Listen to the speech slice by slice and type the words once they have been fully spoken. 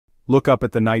Look up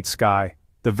at the night sky.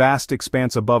 The vast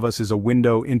expanse above us is a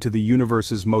window into the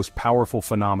universe's most powerful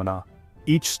phenomena.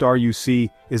 Each star you see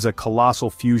is a colossal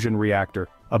fusion reactor,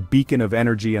 a beacon of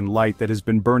energy and light that has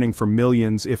been burning for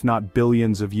millions, if not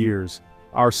billions of years.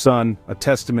 Our sun, a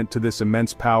testament to this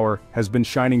immense power, has been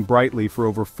shining brightly for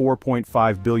over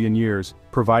 4.5 billion years,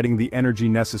 providing the energy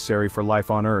necessary for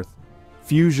life on Earth.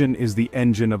 Fusion is the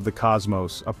engine of the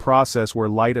cosmos, a process where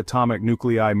light atomic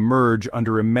nuclei merge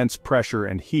under immense pressure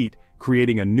and heat,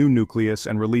 creating a new nucleus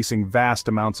and releasing vast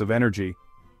amounts of energy.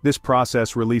 This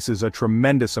releases a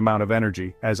tremendous amount of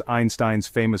energy, as Einstein's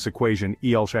famous equation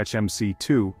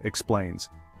E=mc2 explains.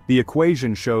 The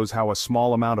equation shows how a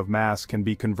small amount of mass can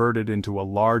be converted into a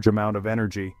large amount of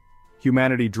energy.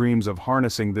 Humanity dreams of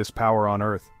harnessing this power on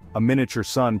Earth, a miniature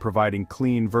sun providing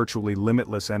clean, virtually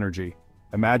limitless energy.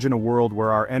 Imagine a world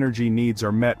where our energy needs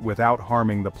are met without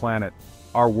harming the planet.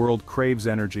 Our world craves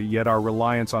energy, yet our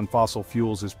reliance on fossil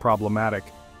fuels is problematic.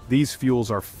 These fuels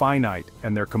are finite,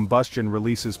 and their combustion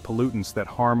releases pollutants that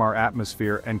harm our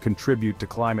atmosphere and contribute to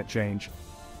climate change.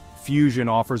 Fusion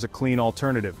offers a clean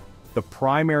alternative. The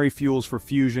primary fuels for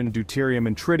fusion, deuterium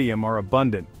and tritium, are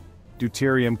abundant.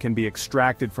 Deuterium can be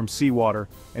extracted from seawater,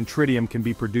 and tritium can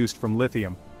be produced from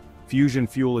lithium. Fusion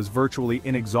fuel is virtually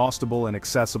inexhaustible and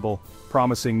accessible,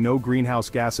 promising no greenhouse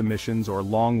gas emissions or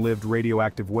long-lived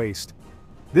radioactive waste.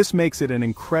 This makes it an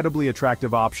incredibly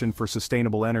attractive option for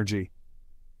sustainable energy.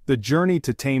 The journey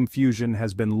to tame fusion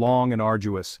has been long and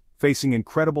arduous, facing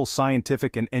incredible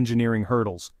scientific and engineering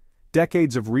hurdles.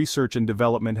 Decades of research and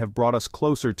development have brought us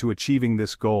closer to achieving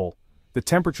this goal. The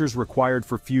temperatures required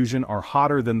for fusion are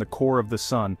hotter than the core of the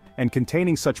sun, and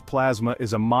containing such plasma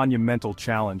is a monumental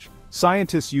challenge.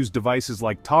 Scientists use devices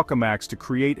like tokamaks to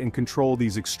create and control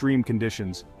these extreme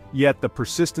conditions. Yet the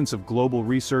persistence of global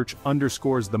research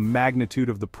underscores the magnitude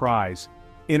of the prize.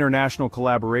 International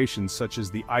collaborations such as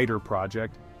the ITER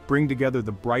project bring together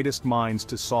the brightest minds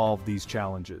to solve these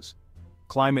challenges.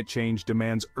 Climate change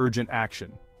demands urgent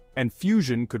action, and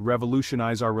fusion could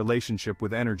revolutionize our relationship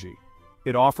with energy.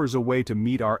 It offers a way to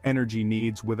meet our energy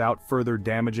needs without further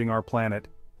damaging our planet.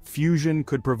 Fusion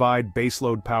could provide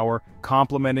baseload power,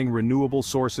 complementing renewable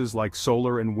sources like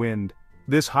solar and wind.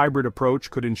 This hybrid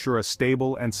approach could ensure a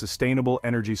stable and sustainable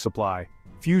energy supply.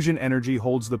 Fusion energy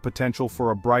holds the potential for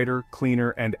a brighter,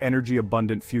 cleaner, and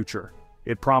energy-abundant future.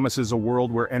 It promises a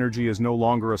world where energy is no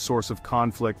longer a source of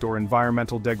conflict or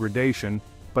environmental degradation,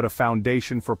 but a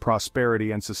foundation for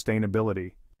prosperity and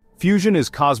sustainability. Fusion is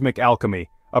cosmic alchemy,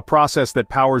 a process that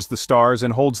powers the stars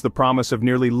and holds the promise of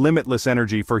nearly limitless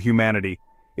energy for humanity.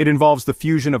 It involves the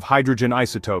fusion of hydrogen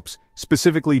isotopes,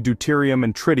 specifically deuterium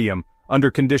and tritium, under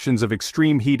conditions of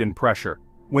extreme heat and pressure.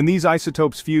 When these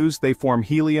isotopes fuse, they form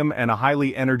helium and a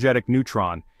highly energetic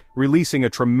neutron, releasing a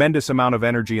tremendous amount of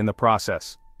energy in the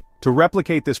process. To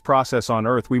replicate this process on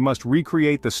Earth, we must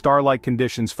recreate the star-like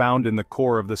conditions found in the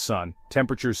core of the sun,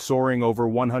 temperatures soaring over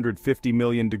 150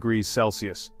 million degrees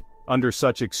Celsius. Under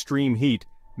such extreme heat,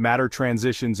 matter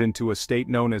transitions into a state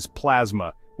known as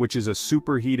plasma, which is a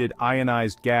superheated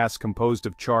ionized gas composed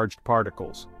of charged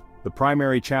particles. The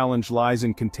primary challenge lies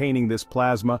in containing this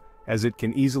plasma, as it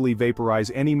can easily vaporize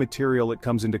any material it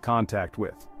comes into contact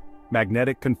with.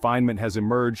 Magnetic confinement has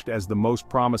emerged as the most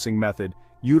promising method,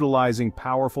 utilizing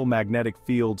powerful magnetic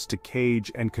fields to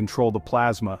cage and control the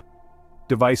plasma.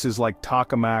 Devices like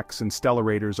tokamaks and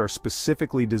stellarators are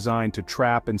specifically designed to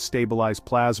trap and stabilize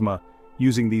plasma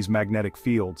using these magnetic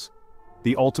fields.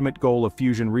 The ultimate goal of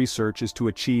fusion research is to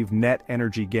achieve net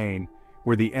energy gain,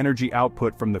 where the energy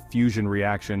output from the fusion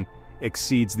reaction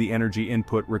exceeds the energy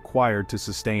input required to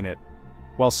sustain it.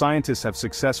 While scientists have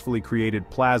successfully created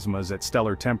plasmas at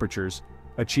stellar temperatures,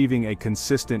 achieving a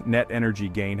consistent net energy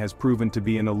gain has proven to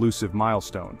be an elusive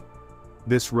milestone.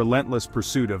 This relentless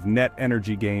pursuit of net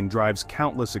energy gain drives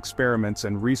countless experiments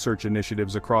and research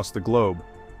initiatives across the globe,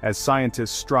 as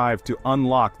scientists strive to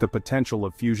unlock the potential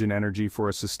of fusion energy for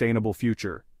a sustainable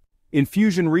future. In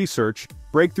fusion research,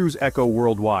 breakthroughs echo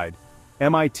worldwide.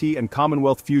 MIT and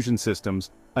Commonwealth Fusion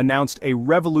Systems announced a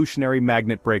revolutionary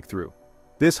magnet breakthrough.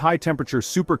 This high-temperature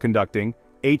superconducting,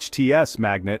 HTS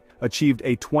magnet, achieved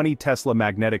a 20 Tesla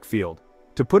magnetic field.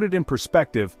 To put it in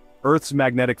perspective, Earth's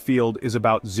magnetic field is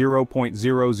about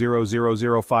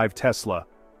 0.00005 Tesla.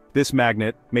 This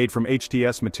magnet, made from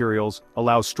HTS materials,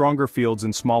 allows stronger fields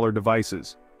in smaller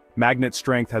devices. Magnet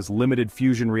strength has limited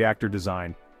fusion reactor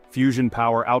design. Fusion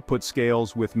power output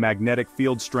scales with magnetic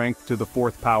field strength to the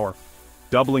fourth power.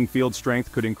 Doubling field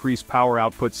strength could increase power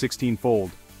output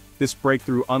 16-fold. This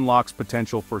breakthrough unlocks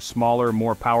potential for smaller,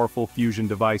 more powerful fusion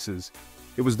devices.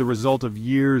 It was the result of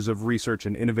years of research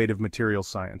and innovative materials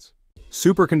science.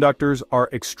 Superconductors are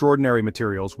extraordinary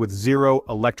materials with zero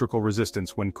electrical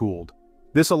resistance when cooled.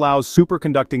 This allows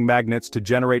superconducting magnets to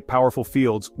generate powerful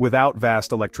fields without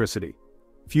vast electricity.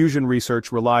 Fusion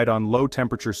research relied on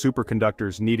low-temperature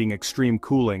superconductors needing extreme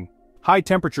cooling.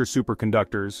 High-temperature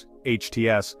superconductors,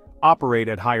 HTS, operate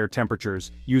at higher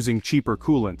temperatures, using cheaper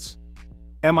coolants.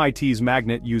 MIT's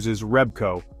magnet uses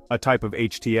REBCO, a type of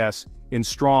HTS, in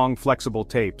strong, flexible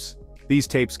tapes. These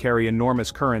tapes carry enormous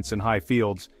currents in high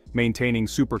fields, maintaining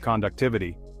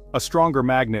superconductivity. A stronger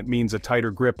magnet means a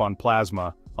tighter grip on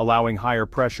plasma, allowing higher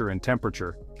pressure and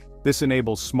temperature. This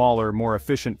enables smaller, more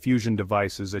efficient fusion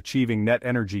devices, achieving net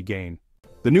energy gain.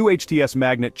 The new HTS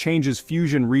magnet changes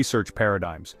fusion research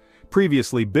paradigms.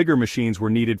 Previously, bigger machines were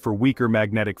needed for weaker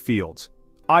magnetic fields.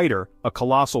 ITER, a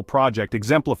colossal project,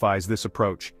 exemplifies this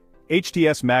approach.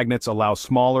 HTS magnets allow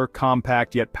smaller,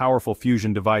 compact yet powerful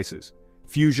fusion devices.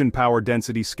 Fusion power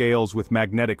density scales with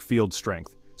magnetic field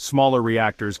strength. Smaller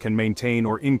reactors can maintain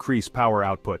or increase power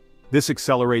output. This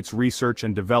accelerates research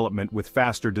and development with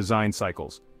faster design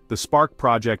cycles. The Spark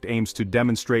project aims to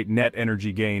demonstrate net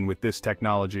energy gain with this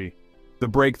technology. The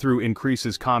breakthrough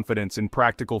increases confidence in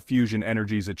practical fusion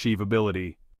energy's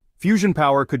achievability. Fusion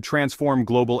power could transform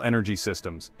global energy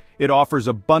systems. It offers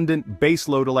abundant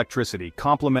baseload electricity,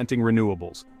 complementing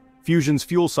renewables. Fusion's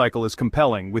fuel cycle is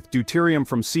compelling, with deuterium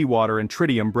from seawater and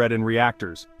tritium bred in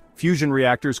reactors. Fusion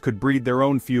reactors could breed their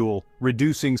own fuel,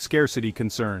 reducing scarcity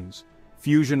concerns.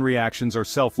 Fusion reactions are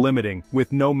self-limiting,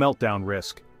 with no meltdown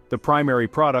risk. The primary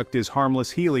product is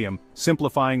harmless helium,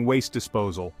 simplifying waste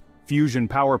disposal. Fusion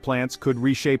power plants could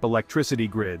reshape electricity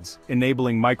grids,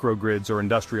 enabling microgrids or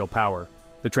industrial power.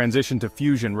 The transition to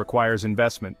fusion requires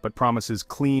investment but promises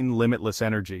clean, limitless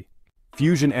energy.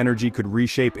 Fusion energy could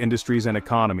reshape industries and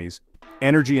economies.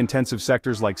 Energy-intensive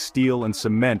sectors like steel and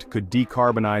cement could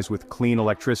decarbonize with clean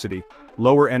electricity.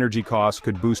 Lower energy costs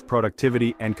could boost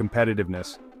productivity and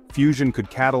competitiveness. Fusion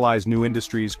could catalyze new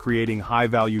industries, creating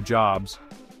high-value jobs.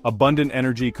 Abundant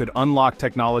energy could unlock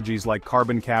technologies like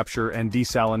carbon capture and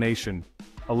desalination.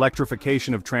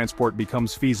 Electrification of transport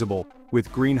becomes feasible,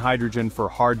 with green hydrogen for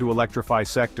hard-to-electrify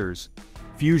sectors.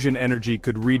 Fusion energy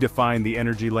could redefine the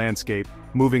energy landscape,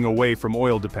 moving away from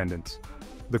oil dependence.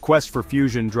 The quest for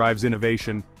fusion drives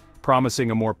innovation,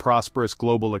 promising a more prosperous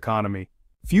global economy.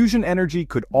 Fusion energy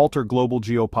could alter global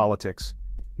geopolitics.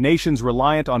 Nations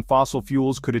reliant on fossil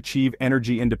fuels could achieve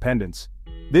energy independence.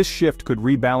 This shift could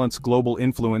rebalance global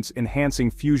influence,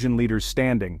 enhancing fusion leaders'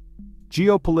 standing.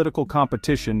 Geopolitical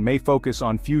competition may focus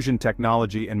on fusion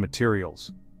technology and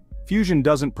materials. Fusion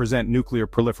doesn't present nuclear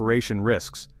proliferation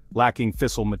risks, lacking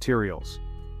fissile materials.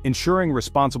 Ensuring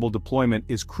responsible deployment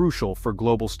is crucial for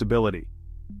global stability.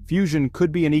 Fusion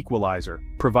could be an equalizer,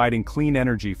 providing clean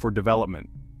energy for development.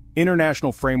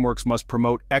 International frameworks must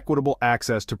promote equitable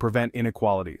access to prevent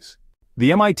inequalities.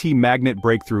 The MIT magnet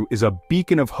breakthrough is a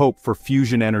beacon of hope for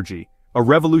fusion energy, a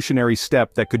revolutionary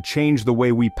step that could change the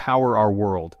way we power our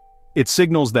world. It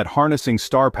signals that harnessing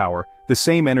star power, the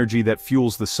same energy that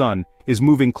fuels the sun, is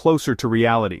moving closer to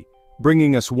reality,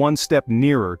 bringing us one step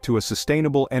nearer to a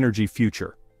sustainable energy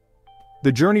future.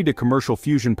 The journey to commercial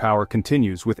fusion power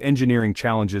continues, with engineering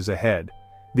challenges ahead.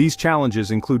 These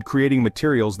challenges include creating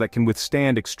materials that can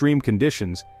withstand extreme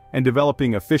conditions and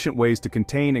developing efficient ways to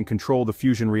contain and control the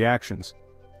fusion reactions.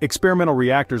 Experimental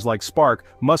reactors like Spark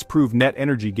must prove net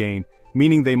energy gain,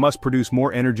 meaning they must produce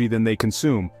more energy than they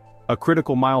consume, a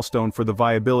critical milestone for the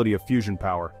viability of fusion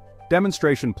power.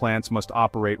 Demonstration plants must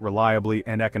operate reliably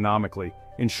and economically,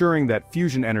 ensuring that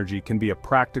fusion energy can be a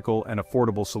practical and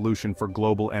affordable solution for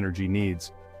global energy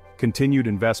needs. Continued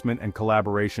investment and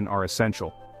collaboration are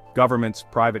essential. Governments,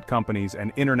 private companies,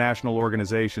 and international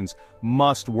organizations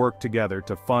must work together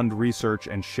to fund research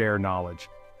and share knowledge.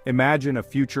 Imagine a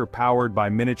future powered by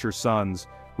miniature suns,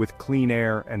 with clean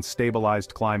air and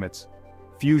stabilized climates.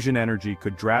 Fusion energy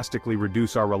could drastically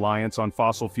reduce our reliance on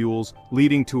fossil fuels,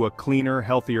 leading to a cleaner,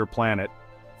 healthier planet.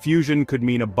 Fusion could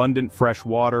mean abundant fresh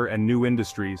water and new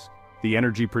industries. The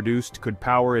energy produced could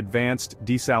power advanced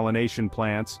desalination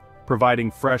plants, providing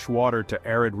fresh water to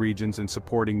arid regions and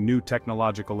supporting new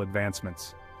technological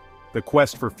advancements. The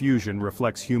quest for fusion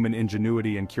reflects human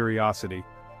ingenuity and curiosity.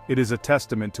 It is a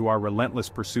testament to our relentless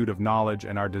pursuit of knowledge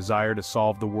and our desire to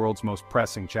solve the world's most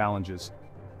pressing challenges.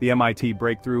 The MIT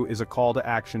breakthrough is a call to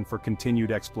action for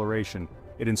continued exploration.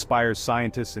 It inspires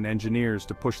scientists and engineers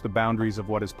to push the boundaries of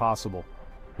what is possible.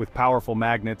 With powerful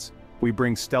magnets, we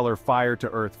bring stellar fire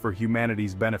to Earth for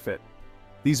humanity's benefit.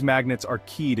 These magnets are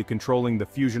key to controlling the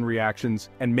fusion reactions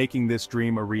and making this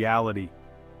dream a reality.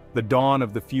 The dawn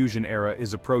of the fusion era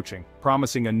is approaching,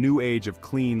 promising a new age of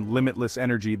clean, limitless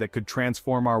energy that could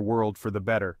transform our world for the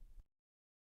better.